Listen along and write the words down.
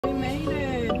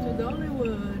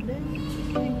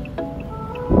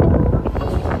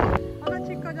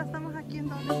chicos, ya estamos aquí en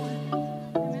Dollywood.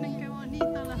 Miren qué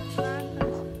bonito las plantas.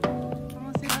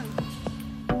 Vamos a ir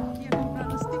aquí a comprar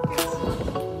los tickets.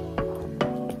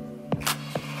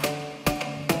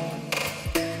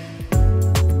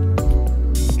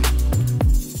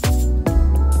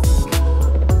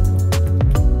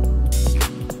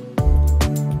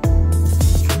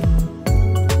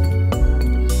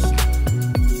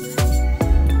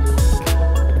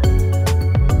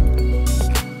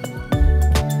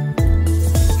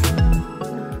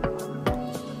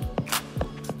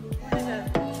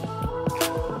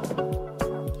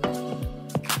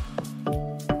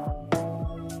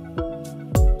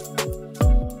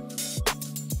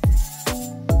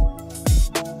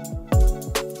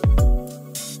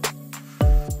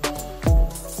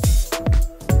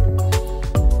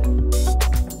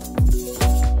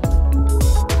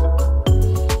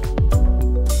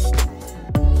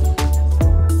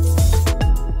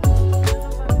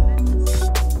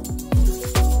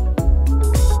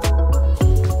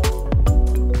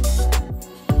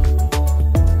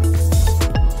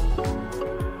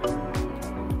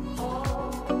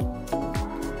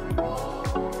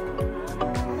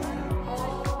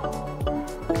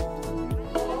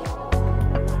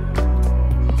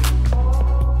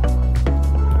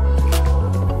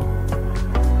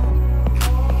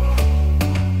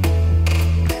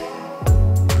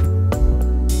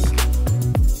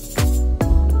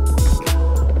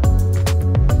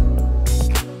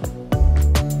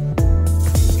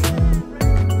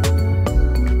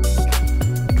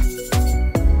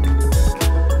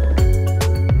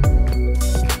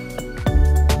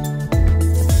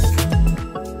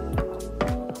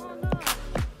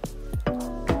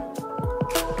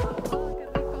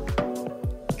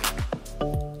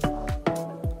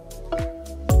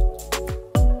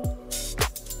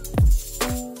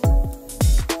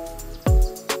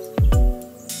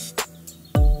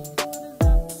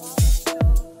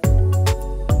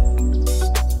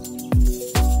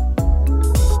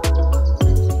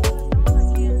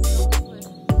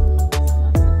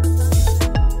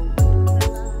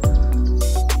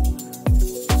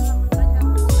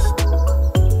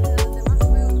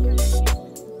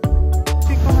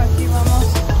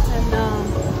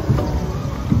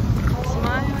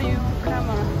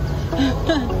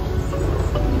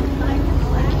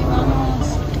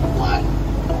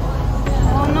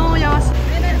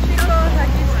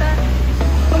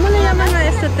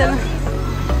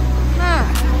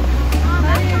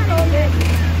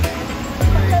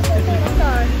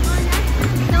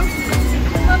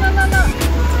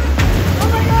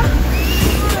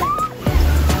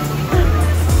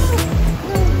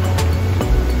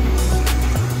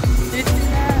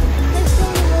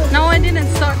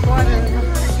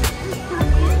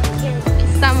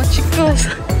 Estamos, chicos,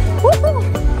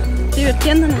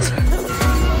 divirtiéndonos.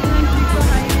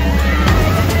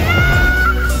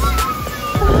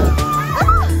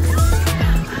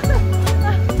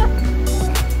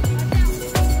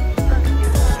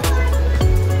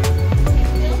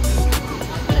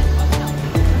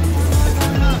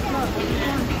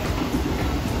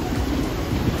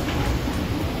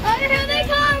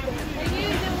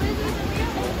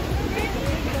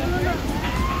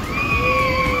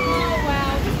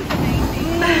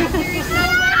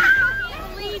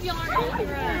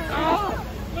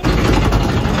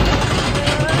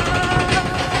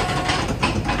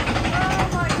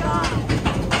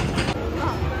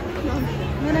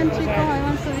 Miren chicos, ahí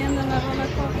van subiendo en la roller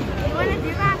coaster.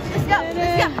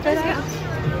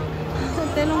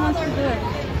 They don't want to do it.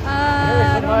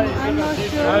 I'm not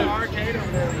sure.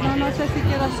 No sé si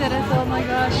quiero hacer eso. Oh my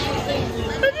gosh.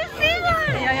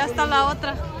 Y allá está la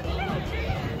otra.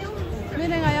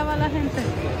 Miren, allá va la gente.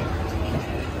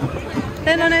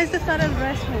 They don't need to start el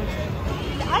restroom.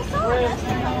 I saw a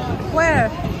restaurant. Where?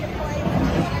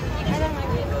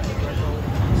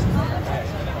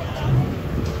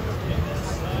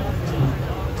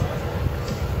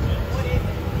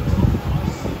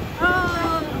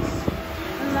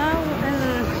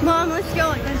 Mom, let's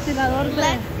go. Ventilador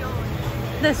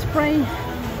de spray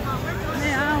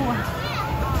de agua.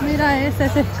 Mira ese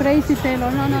es crazy,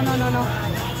 Taylor. No.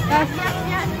 Yes,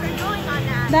 we're going on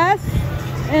that. That's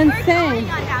insane.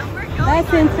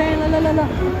 That's insane. Look.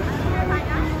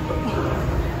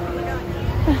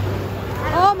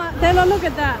 Oh my, Taylor, look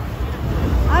at that.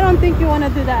 I don't think you want to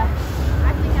do that.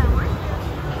 I think I want to.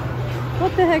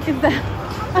 What the heck is that?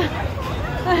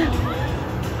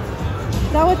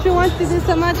 Is that what you want to do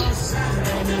so much?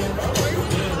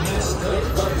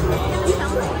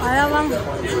 Allá van.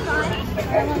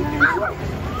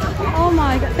 Oh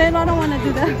my God, Taylor, I don't want to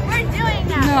do that. We're doing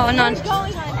that. No. We're going on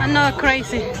that. I'm not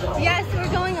crazy. Yes,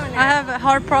 we're going on that. I have a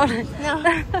heart problem. No.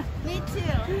 Me too.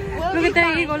 We'll Look be at that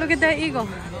fine. eagle. Look at that eagle.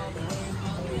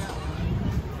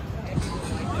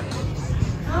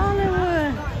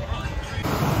 Dollywood.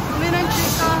 Miren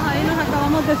chicos, ahí nos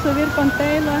acabamos de subir con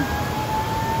Taylor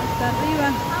hasta arriba.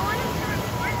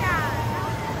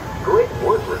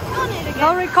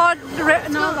 No record.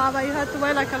 No, Baba, you have to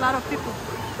wait like a lot of people.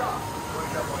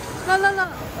 No, no, no.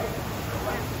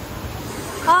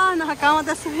 Ah, nos acabamos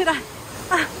de subir.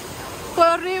 Fue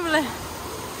horrible.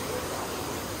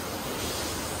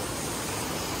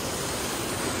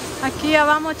 Aquí ya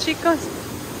vamos, chicos.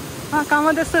 Nos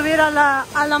acabamos de subir a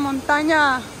la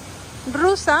montaña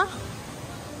rusa.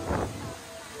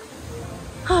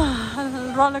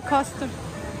 El roller coaster.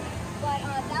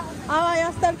 Ah, ya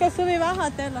está el que sube y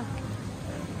baja, Tela.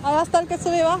 Ah, ya está el que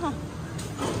sube y baja.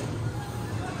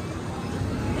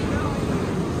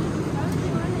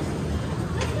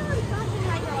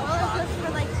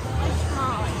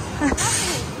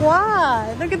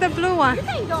 Why? Look at the blue one. This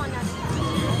ain't going up.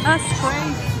 That's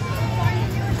crazy.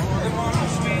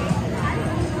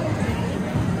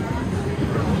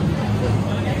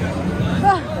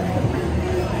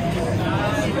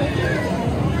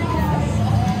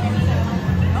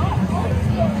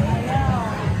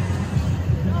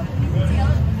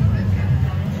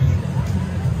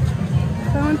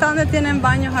 Pregunta dónde tienen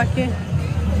baños aquí.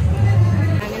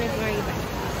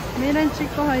 Miren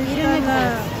chicos, ahí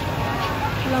está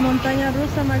la montaña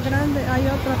rusa más grande. Hay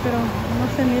otra, pero no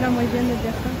se mira muy bien desde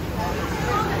acá.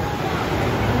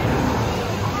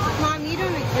 Mom, you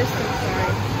don't exist, I'm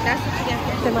sorry. That's what you get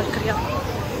to Este malcriado.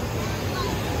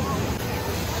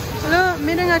 Luego,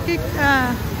 miren aquí,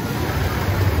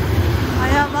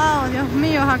 allá abajo, Dios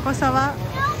mío, esa cosa va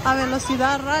a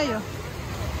velocidad rayo.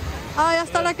 Ah, ya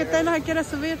está la que Taylor se quiere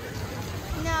subir.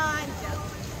 No, I'm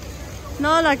joking.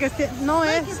 No, la que no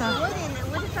Look, it's esa. wood in it.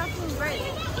 What is that thing right?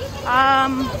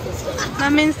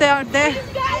 That means they are dead. I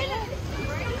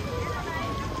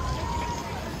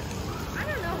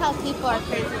don't know how people are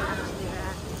crazy enough to do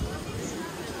that.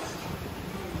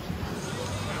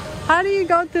 How do you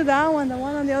go to that one, the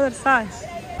one on the other side?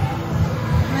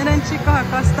 Miren chicos,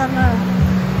 acá está la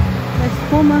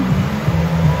espuma.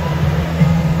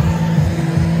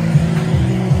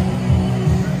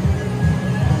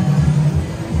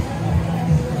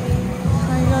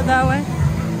 Ahí go that way.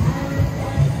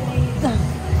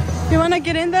 You want to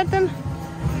get in there then?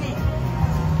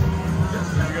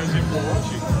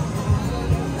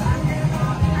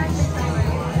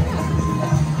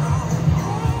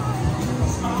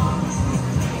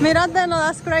 Míratelo,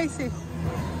 that's crazy.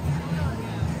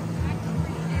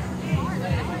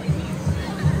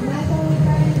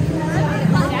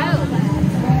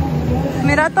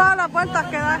 Mira todas las vueltas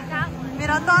que da.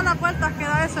 Mira todas las vueltas que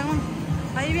da eso en un...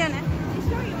 Ahí viene.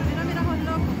 Mira, mira, los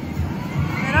locos.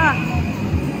 Mira.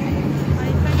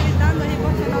 Ahí están gritando y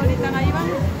por qué no gritan. Ahí van.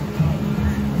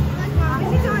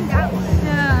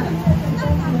 Yeah.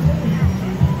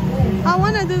 I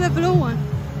want to do the blue one.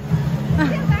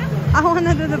 I want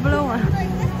to do the blue one.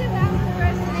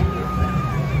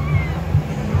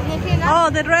 Oh,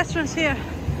 the restaurant's here.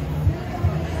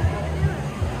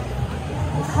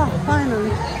 Oh,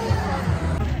 finally.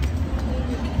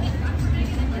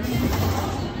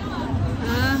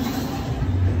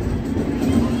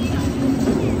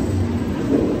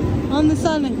 ¿A dónde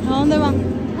salen? ¿A dónde van?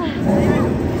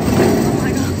 Oh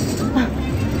my God.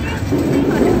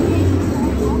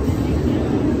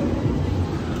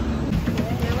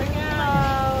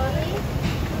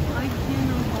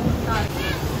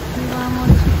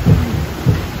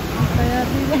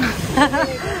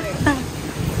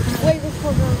 Wait, this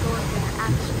whole girl going to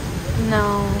action. No.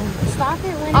 Stop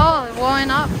it when Oh, going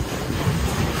up.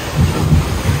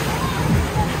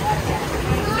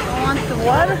 I want the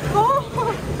waterfall.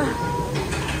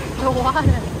 The water.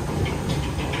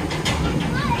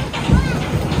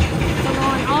 We're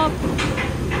going up.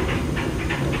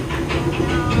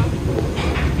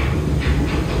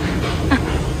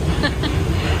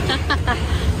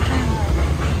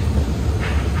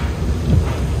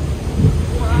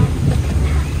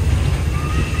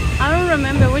 I don't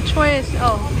remember which way is.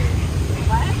 Oh.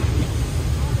 What?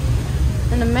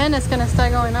 In a minute it's gonna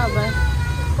start going up, right?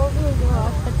 Suppose we go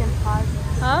up but then pause.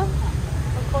 Huh?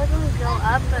 Suppose we go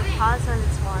up but pause when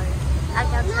it's water. I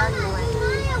can tell you when.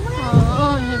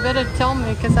 Oh, you better tell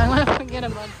me because I'm gonna forget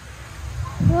about it.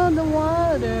 Oh, the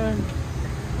water.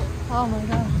 Oh my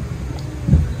God.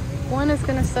 When is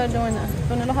gonna start doing that?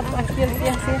 Ponerlos aquí el pie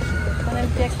así. Pon el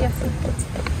pie aquí así.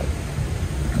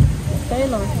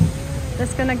 Taylor.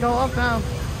 It's gonna go up now.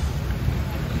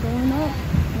 Going up.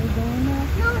 We're going up.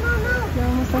 No, no, no. Ya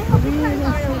vamos a subir,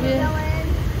 a subir.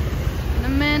 In a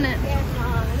minute.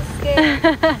 scared.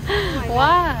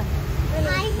 Why?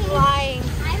 It's flying.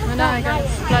 I know I got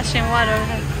splashing water.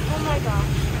 Oh my god.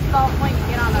 Oh my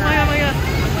god.